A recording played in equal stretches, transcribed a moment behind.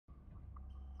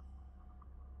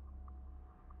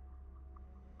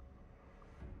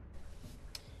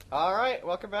Alright,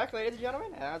 welcome back, ladies and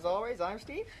gentlemen. As always, I'm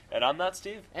Steve. And I'm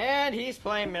Notsteve. And he's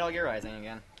playing Metal Gear Rising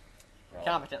again. Well,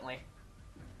 Competently.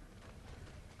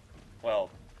 Well,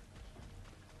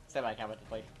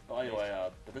 Semi-competently. anyway,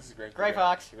 but this is great. Gray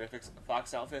Fox. The Gray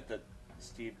Fox outfit that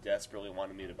Steve desperately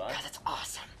wanted me to buy. God, that's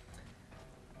awesome.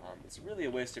 It's really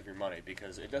a waste of your money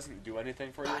because it doesn't do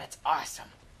anything for you. God, it's awesome.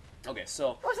 Okay,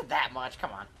 so... It wasn't that much,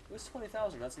 come on. It was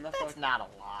 20,000, that's enough. That's not a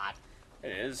lot.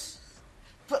 It is.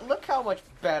 But look how much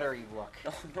better you look.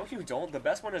 No, you don't. The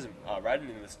best one is riding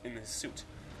in this suit.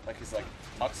 Like he's like,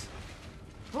 Tux.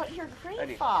 But you're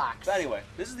Gray Fox. But anyway,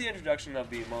 this is the introduction of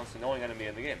the most annoying enemy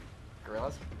in the game.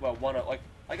 Gorillas? Well, one of, like,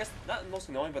 I guess not most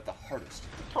annoying, but the hardest.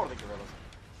 Totally gorillas.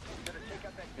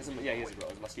 Yeah, he is a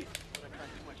gorilla. It's Notsteve.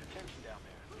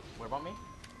 What about me?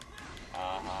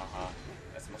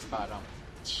 That's Notsteve. Spot on.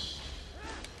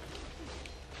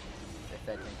 If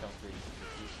that didn't come through, you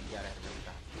gotta have a really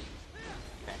fast.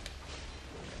 Okay.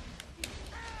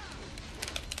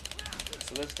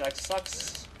 So this attack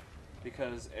sucks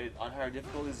because on higher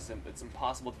difficulties it's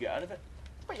impossible to get out of it.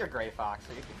 But you're Gray Fox,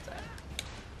 so you can say.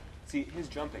 See, he's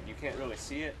jumping. You can't really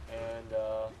see it, and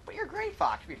But you're Gray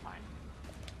Fox, you'll be fine.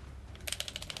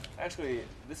 actually,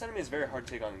 this enemy is very hard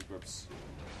to take on in groups.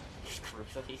 Just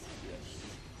groups of these. Yes.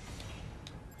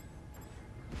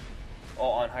 Oh,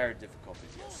 on higher difficulties,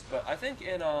 yes. But I think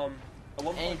in at one And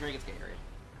you point, drink its Gatorade.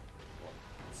 well,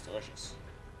 it's delicious.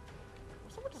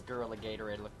 So what does Gorilla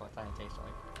Gatorade look like and taste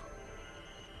like?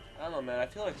 I don't know, man. I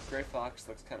feel like Gray Fox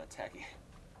looks kind of tacky.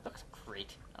 Looks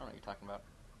great. I don't know what you're talking about.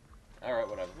 All right,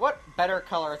 whatever. What better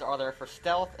colors are there for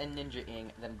stealth and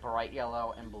ninja-ing than bright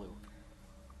yellow and blue?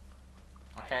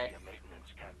 Okay.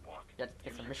 Get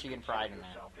some Michigan pride in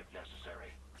that.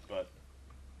 But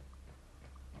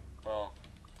well,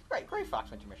 Right, Gray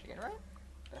Fox went to Michigan, right?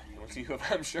 he went to U of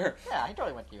M, sure. Yeah, he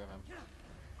totally went to U of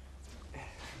M.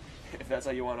 If that's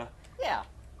how you wanna. Yeah.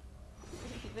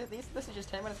 This is just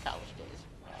him in his college days.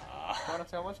 I want to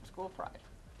tell him some school pride.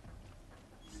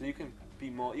 So you can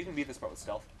you can beat this part with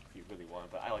stealth if you really want,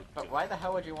 but I like. But why the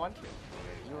hell would you want to?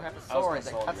 You have a I was sword gonna that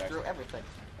slow on cuts the through reaction. everything.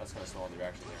 That's kind of slow on the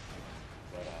reaction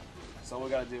there. But so what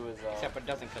we gotta do is. Except it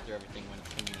doesn't cut through everything when it's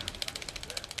convenient.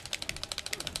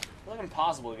 It's like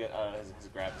impossible to get his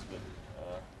grabs, but.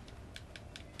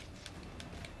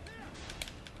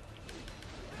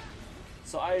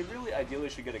 So I really ideally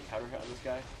should get a counter hit on this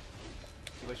guy.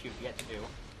 Which you've yet to do.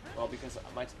 Well, because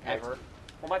my Ever.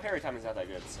 Well, my parry time is not that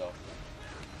good, so.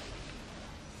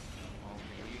 Well,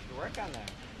 maybe you should work on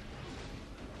that.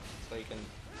 So you can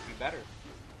be better.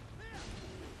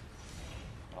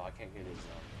 Oh, I can't get his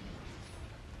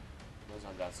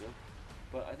Danzu.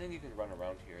 But I think you can run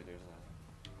around here. There's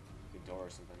a door or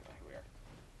something. Oh, here we are.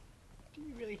 Do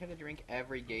you really have to drink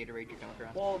every Gatorade you come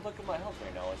across? Well, look at my health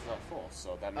right now. It's not full,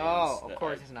 so that means Oh, of that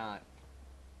course it's not.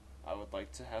 I would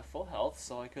like to have full health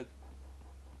so I could.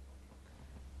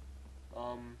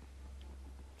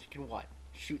 You can what?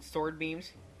 Shoot sword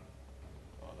beams?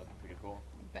 Oh, that'd be pretty cool.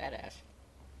 Badass.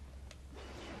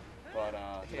 But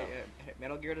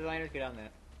Metal Gear designers, get on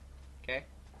that. Okay?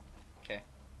 Okay.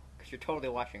 Because you're totally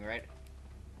watching, right?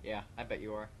 Yeah, I bet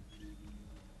you are.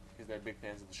 because they're big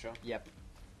fans of the show. Yep.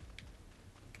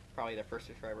 Probably their first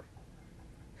subscriber.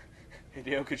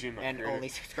 Hideo Kojima. And creator, only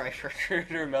subscriber.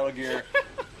 creator of Metal Gear.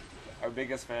 Our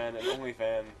biggest fan and only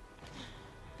fan.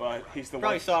 But he's the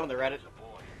Probably one. saw it on the Reddit.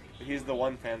 He's the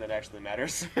one fan that actually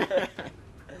matters.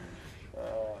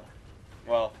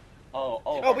 Well,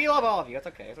 Oh, we love all of you. It's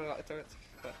okay.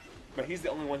 but he's the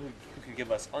only one who can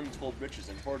give us untold riches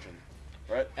in fortune,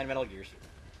 right? And Metal Gears.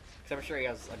 Because I'm sure he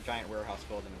has a giant warehouse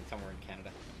full of them somewhere in Canada.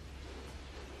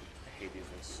 I hate these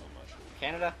things so much.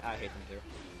 Canada? I hate them too.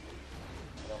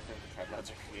 I don't think the tripods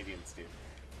are Canadians, dude.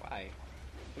 Why?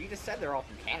 Well, you just said they're all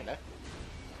from Canada.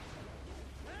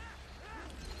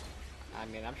 I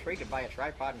mean, I'm sure you could buy a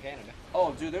tripod in Canada.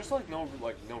 Oh, dude, there's no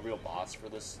real boss for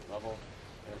this level,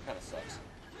 and it kind of sucks.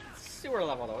 Sewer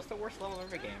level though. It's the worst level of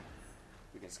every game.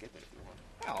 We can skip it if you want.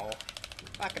 No,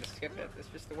 I'm not gonna skip it. It's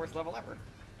just the worst level ever.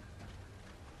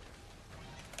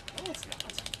 No, it's not.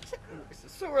 It's a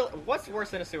sewer. What's worse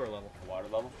than a sewer level? A water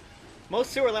level?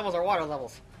 Most sewer levels are water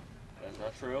levels. That's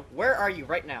not true. Where are you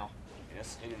right now?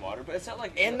 Yes, in water, but it's not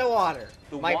like In the water.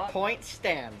 The My wa- point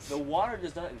stands. the water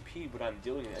does not impede what I'm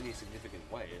doing in any significant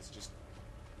way. It's just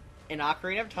In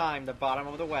Ocarina of Time, the bottom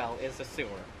of the well is the sewer.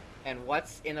 And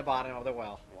what's in the bottom of the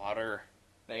well? water.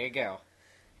 There you go.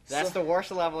 That's So- the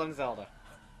worst level in Zelda.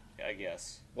 I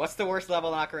guess. What's the worst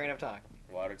level in Ocarina of Time?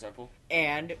 Water temple.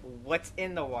 And what's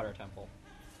in the water temple?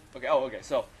 Okay. Oh, okay.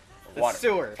 So, The water.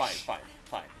 sewers. Fine.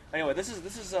 Anyway, this is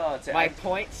to My add,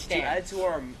 point to stands. add to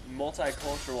our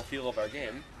multicultural feel of our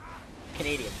game.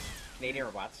 Canadians. Canadian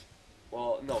robots.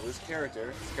 Well, no, this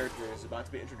character is about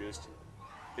to be introduced,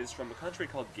 is from a country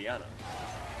called Guyana.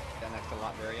 That next to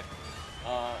Latveria.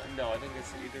 No, I think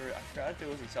it's either, I forgot if it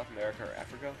was in South America or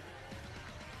Africa.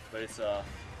 But it's,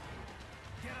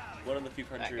 one of the few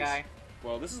countries. That guy.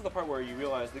 Well, this is the part where you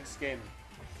realize this game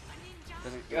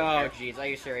doesn't. Oh, jeez, are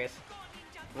you serious?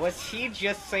 Was he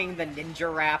just saying the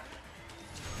ninja rap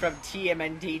from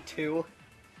TMNT 2?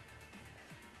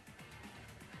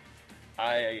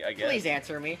 I guess. Please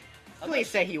answer me. Please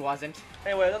say he wasn't.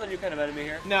 Anyway, another new kind of enemy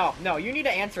here. No, you need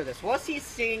to answer this. Was he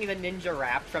singing the ninja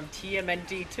rap from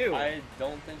TMNT 2? I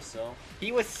don't think so.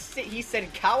 He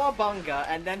said Kawabunga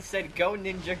and then said go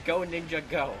ninja, go ninja,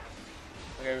 go.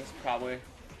 Okay, it was probably.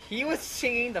 He was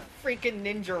singing the freaking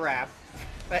ninja rap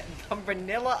from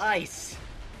Vanilla Ice.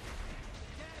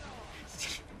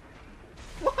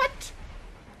 What?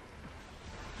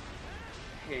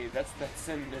 Hey, that's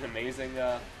an amazing,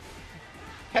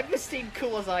 Have you seen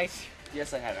Cool as Ice?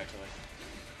 Yes, I have, actually.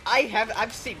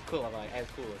 I've seen Cool as Ice.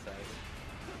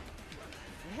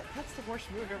 That's the worst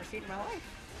movie I've ever seen in my life.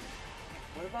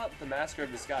 What about The Master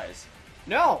of Disguise?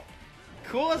 No!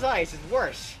 Cool as Ice is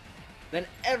worse than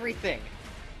everything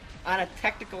on a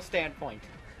technical standpoint.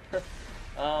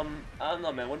 I don't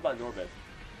know, man. What about Norbit?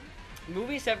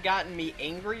 Movies have gotten me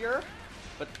angrier,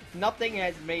 but nothing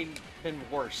has made them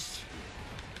worse.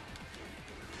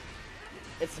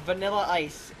 It's Vanilla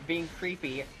Ice being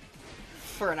creepy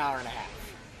for an hour and a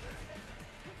half.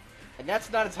 And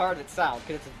that's not as hard as it sounds,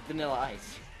 because it's Vanilla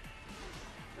Ice.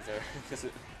 Does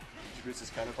it introduce his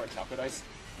counterpart, Chocolate Ice?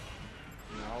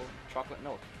 No, chocolate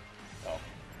milk. Oh.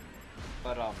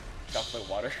 But, Chocolate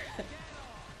water?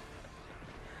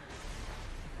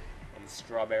 And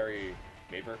strawberry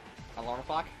vapor? alarm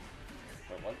clock?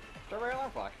 Wait, what? Strawberry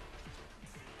alarm clock.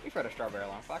 You've heard of strawberry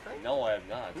alarm clock, right? No, I have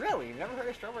not. Really? You've never heard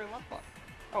of strawberry alarm clock?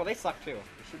 Oh, they suck too.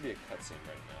 There should be a cutscene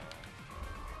right now.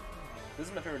 This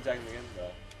is my favorite attack in the game,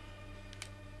 though.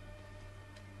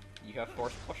 You have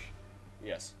force push?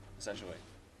 Yes, essentially.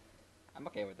 I'm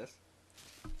okay with this.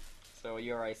 So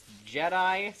you're a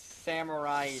Jedi,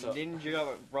 samurai,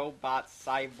 ninja, robot,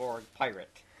 cyborg, pirate.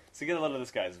 So get a lot of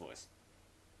this guy's voice.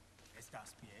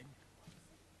 Estás bien?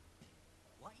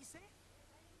 What you say?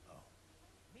 Oh.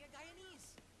 Me a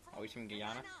Guyanese. Oh, he's from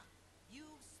Guyana?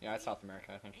 Yeah, that's South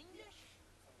America, I think.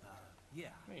 Yeah.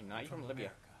 Wait, not from Libya.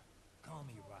 America. Call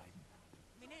me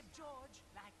Raiden. Me name George,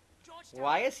 like George.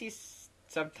 Why is he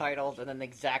subtitled and then the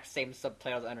exact same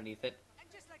subtitles underneath it?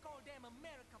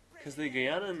 Because the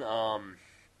Guyanan,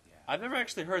 I've never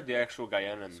actually heard the actual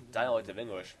Guyanan dialect of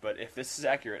English, but if this is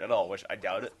accurate at all, which I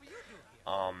doubt it,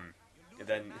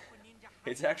 then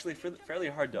it's actually fairly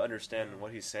hard to understand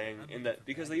what he's saying in that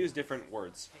because they use different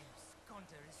words.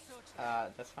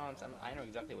 That sounds. I know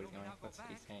exactly what he's going. What's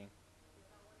he saying?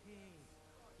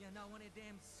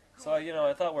 So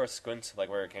I thought where squint, like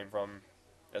where it came from,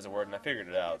 as a word, and I figured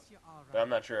it out, but I'm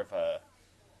not sure if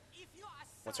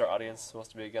what's our audience supposed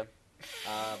to be again?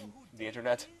 The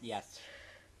internet? Yes.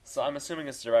 So I'm assuming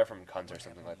it's derived from cunt or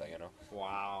something like that,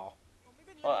 Wow.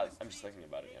 Well, I'm just thinking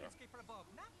about it,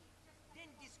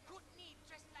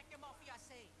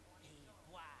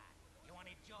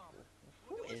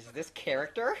 Who is this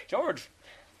character? George!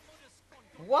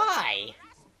 Why?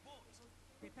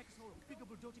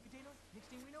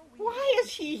 Why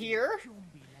is he here?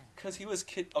 Because he was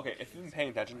Okay, if you've been paying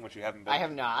attention, which you haven't been. I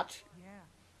have not.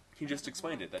 He just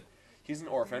explained it, that he's an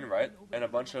orphan, right? And a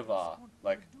bunch of,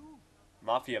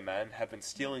 mafia men have been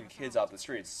stealing kids off the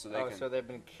streets so they can... so they've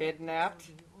been kidnapped?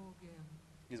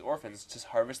 These orphans just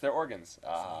harvest their organs.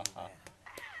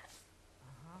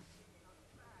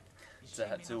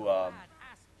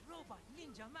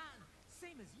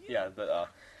 Yeah, but,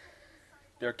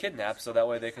 they're kidnapped so that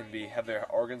way they can have their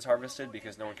organs harvested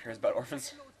because no one cares about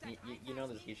orphans. You know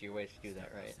there's usually ways to do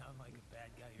that, right?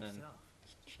 Then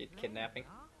kidnapping?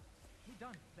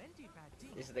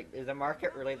 Is the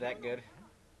market really that good?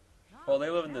 Well,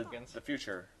 they live in the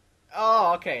future.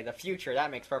 Oh, okay, the future. That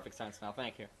makes perfect sense now.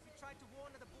 Thank you.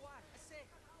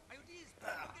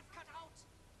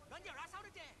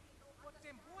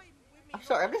 I'm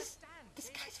sorry, this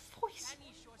guy's voice.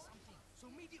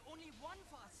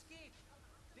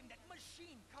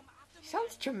 He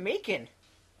sounds Jamaican.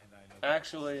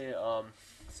 Actually,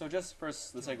 so just for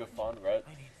the sake of fun, right?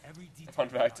 Fun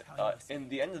fact, in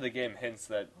the end of the game hints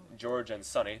that George and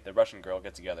Sunny, the Russian girl,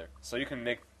 get together. So you can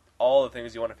make all the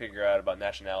things you want to figure out about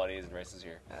nationalities and races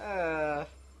here.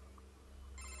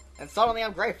 And suddenly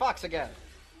I'm Gray Fox again.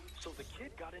 So the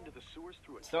kid got into the sewers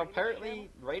through a So apparently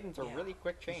Raiden's a really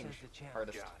quick change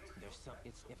artist.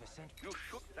 You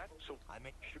shook that, so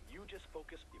you just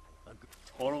focus.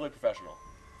 Totally professional.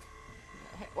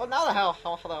 Well, now how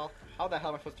the hell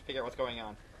am I supposed to figure out what's going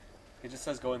on? It just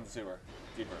says go in the sewer.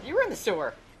 Deeper. You were in the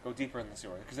sewer. Go deeper in the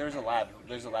sewer. Because there's a lab.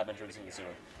 There's a lab entrance in the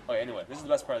sewer. Okay, anyway, this is the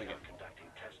best part of the game. Conducting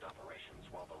test operations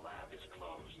while the lab is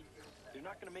closed. They're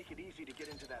not going to make it easy to get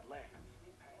into that lab.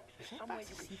 Is there some way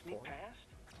you can sneak past?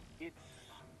 It's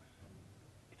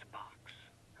a box.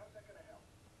 How's that going to help?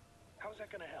 How's that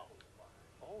going to help?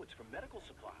 Oh, it's for medical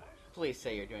supplies. Please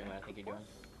say you're doing what I think you're doing.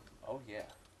 Oh, yeah.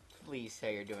 Please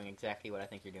say you're doing exactly what I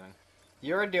think you're doing.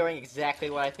 You're doing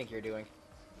exactly what I think you're doing.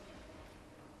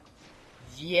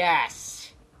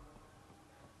 Yes!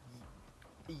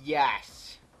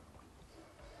 Yes!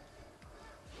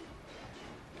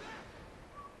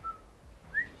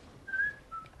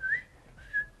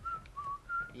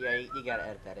 Yeah, you gotta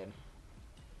edit that in.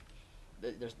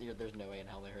 There's no way in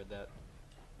hell they heard that.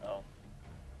 Oh.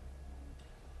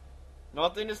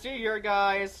 Nothing to see here,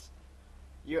 guys!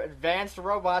 You advanced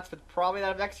robots with probably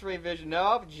that X-ray vision.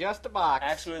 Nope, just a box.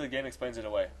 Actually, the game explains it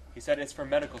away. He said it's for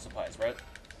medical supplies, right?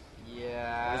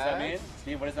 Yeah. What does that mean?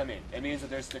 Steve, what does that mean? It means that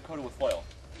they're coated with foil.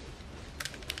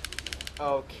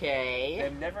 Okay.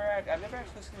 I've never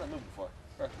actually seen that move before.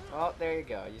 Well, there you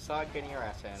go. You saw it getting your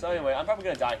ass handed. So anyway, I'm probably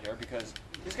gonna die here because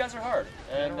these guys are hard.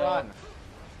 And run.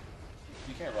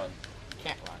 You can't run. You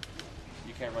can't run.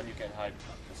 You can't run. You can't hide.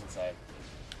 Just inside.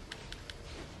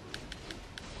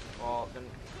 Well, then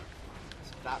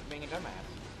stop being a dumbass.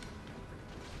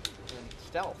 And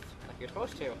stealth, like you're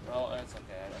supposed to. Well, that's okay.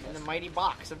 I In the guess. mighty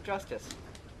box of justice.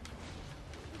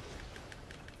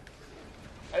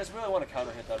 I just really want to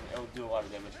counter hit them. It'll do a lot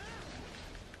of damage.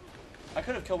 I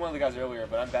could have killed one of the guys earlier,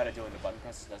 but I'm bad at doing the button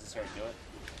presses necessary to do it.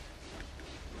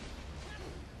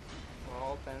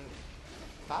 Well, then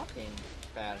stop being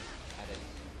bad at it.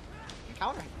 And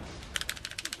counter hit them.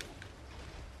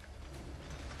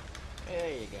 There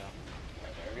you go.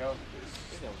 Right, there we go.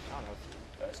 There's no counters.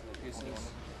 Dice in the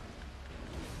pieces.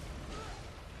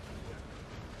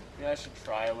 Yeah, I should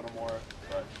try a little more,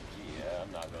 but yeah,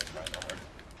 I'm not really trying that hard.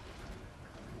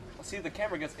 Well, see, the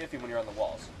camera gets iffy when you're on the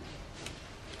walls.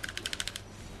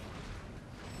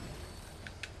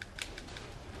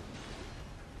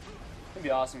 It'd be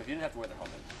awesome if you didn't have to wear the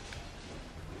helmet.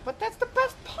 But that's the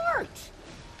best part!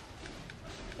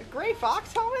 The Gray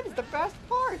Fox helmet is the best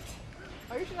part!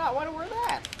 Why would you not want to wear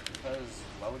that? Because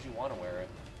why would you want to wear it?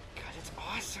 God, it's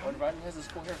awesome! When Ryden has this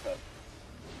cool haircut.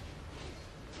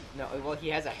 No, well, he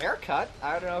has a haircut.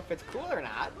 I don't know if it's cool or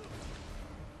not.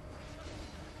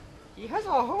 He has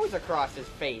a hose across his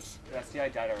face. Yeah, see, I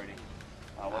died already.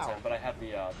 One Ow. time, but I have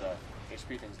the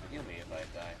HP things to heal me if I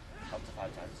die. Up to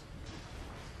 5 times.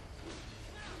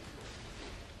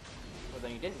 Well,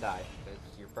 then you didn't die, because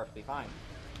you're perfectly fine.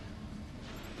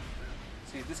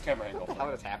 See, this camera angle. What the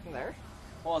hell is happening there?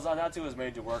 Well, Zanatsu is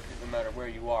made to work no matter where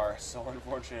you are, so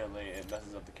unfortunately it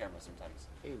messes up the camera sometimes.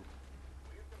 Ew.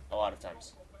 A lot of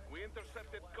times. We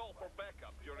intercepted call for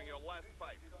backup during your last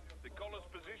fight. The caller's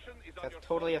position is on That's your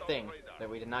totally a smartphone thing radar. that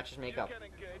we did not just make up. You can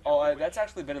engage Oh, in that's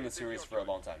actually been in the series for a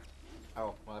long time.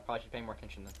 Oh, well, I probably should pay more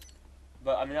attention then.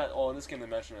 But, I mean, in this game they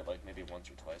mention it like maybe once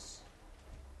or twice.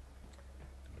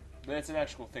 But it's an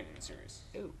actual thing in the series.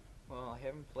 Ooh. Well, I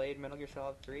haven't played Metal Gear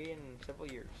Solid 3 in several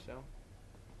years, so...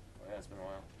 Oh, yeah, it's been a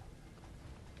while.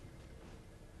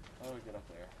 How do we get up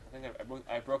there? I think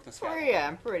I broke the Oh, scaffold. yeah,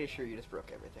 I'm pretty sure you just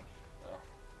broke everything. Oh.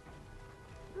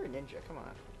 You're a ninja, come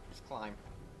on. Just climb.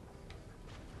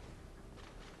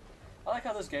 I like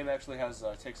how this game actually has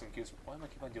takes some cues. Why am I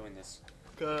keep on doing this?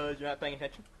 Because you're not paying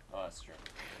attention? Oh, that's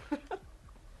true.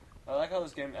 I like how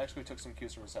this game actually took some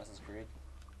cues from Assassin's Creed.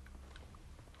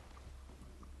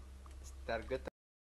 Is that a good thing?